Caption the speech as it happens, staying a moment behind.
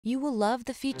You will love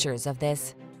the features of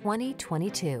this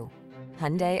 2022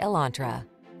 Hyundai Elantra.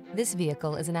 This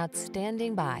vehicle is an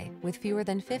outstanding buy with fewer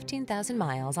than 15,000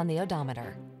 miles on the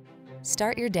odometer.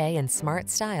 Start your day in smart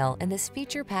style in this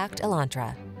feature-packed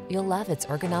Elantra. You'll love its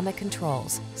ergonomic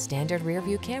controls, standard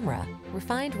rearview camera,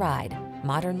 refined ride,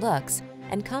 modern looks,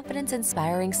 and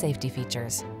confidence-inspiring safety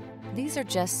features. These are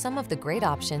just some of the great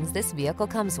options this vehicle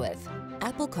comes with: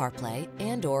 Apple CarPlay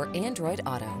and/or Android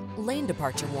Auto, lane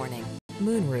departure warning,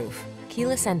 moonroof,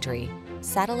 keyless entry,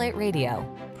 satellite radio,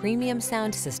 premium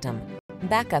sound system,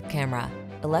 backup camera,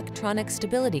 electronic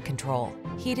stability control,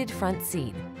 heated front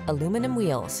seat, aluminum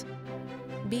wheels.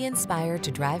 Be inspired to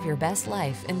drive your best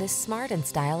life in this smart and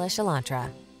stylish Elantra.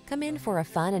 Come in for a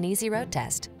fun and easy road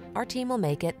test. Our team will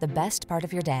make it the best part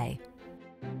of your day.